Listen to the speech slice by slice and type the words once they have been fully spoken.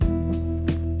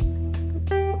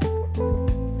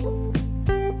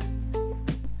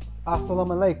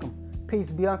Assalamu alaikum.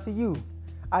 Peace be unto you.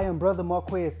 I am Brother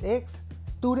Marquez X,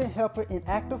 student, helper, and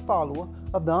active follower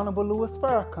of the Honorable Louis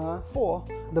Farrakhan for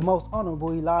the Most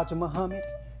Honorable Elijah Muhammad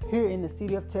here in the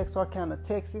city of Texarkana,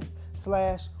 Texas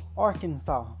 /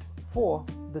 Arkansas for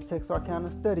the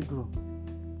Texarkana Study Group.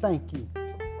 Thank you.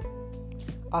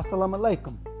 Assalamu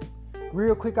alaikum.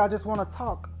 Real quick, I just want to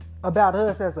talk about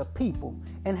us as a people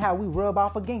and how we rub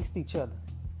off against each other.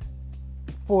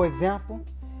 For example,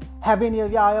 have any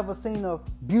of y'all ever seen a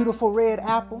beautiful red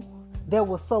apple that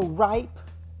was so ripe,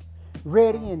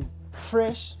 ready and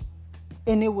fresh,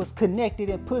 and it was connected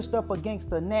and pushed up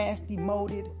against a nasty,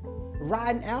 molded,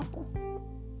 rotten apple?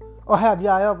 Or have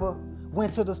y'all ever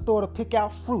went to the store to pick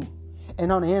out fruit,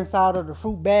 and on the inside of the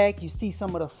fruit bag, you see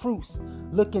some of the fruits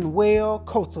looking well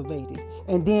cultivated,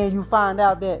 and then you find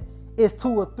out that it's 2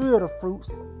 or 3 of the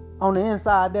fruits on the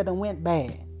inside that done went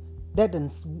bad, that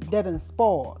done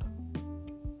spoiled?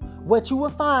 What you will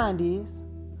find is,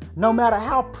 no matter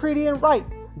how pretty and ripe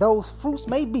those fruits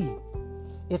may be,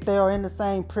 if they are in the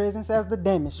same presence as the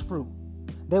damaged fruit,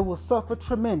 they will suffer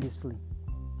tremendously.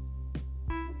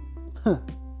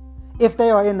 If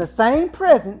they are in the same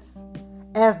presence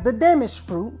as the damaged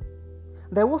fruit,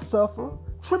 they will suffer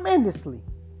tremendously.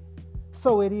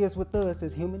 So it is with us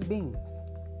as human beings.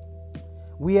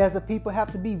 We as a people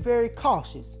have to be very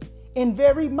cautious and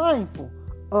very mindful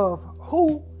of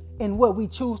who and what we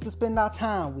choose to spend our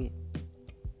time with.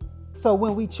 So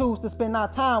when we choose to spend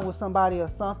our time with somebody or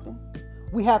something,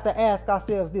 we have to ask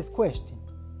ourselves this question: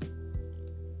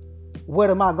 what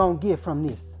am I going to get from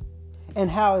this? And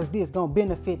how is this going to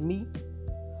benefit me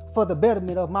for the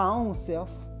betterment of my own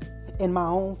self and my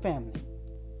own family?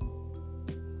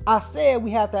 I said we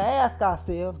have to ask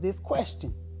ourselves this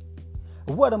question: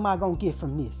 what am I going to get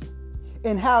from this?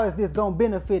 And how is this going to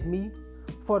benefit me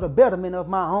for the betterment of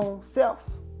my own self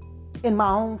and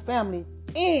my own family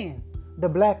and the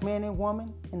black man and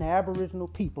woman and the Aboriginal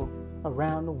people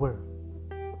around the world?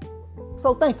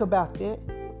 So think about that,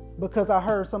 because I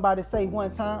heard somebody say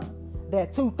one time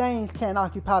that 2 things can't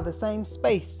occupy the same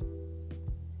space.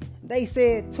 They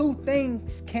said 2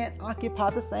 things can't occupy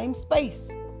the same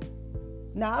space.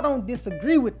 Now, I don't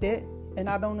disagree with that, and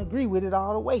I don't agree with it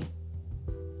all the way.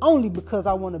 Only because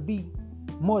I want to be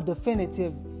more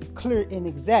definitive, clear, and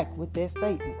exact with that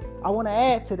statement. I want to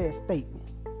add to that statement,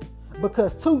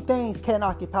 because 2 things can't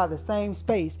occupy the same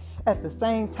space at the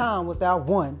same time without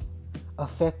one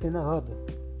affecting the other.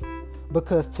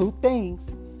 Because 2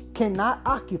 things cannot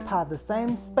occupy the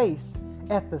same space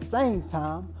at the same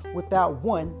time without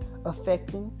one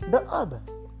affecting the other.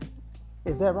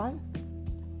 Is that right?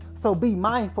 So be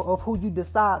mindful of who you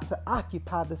decide to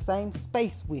occupy the same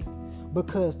space with,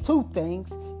 because 2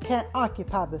 things can't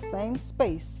occupy the same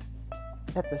space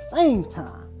at the same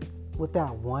time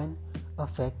without one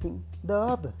affecting the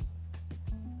other.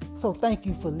 So thank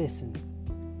you for listening.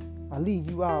 I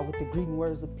leave you all with the greeting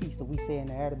words of peace that we say in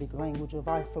the Arabic language of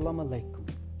Assalamu alaikum.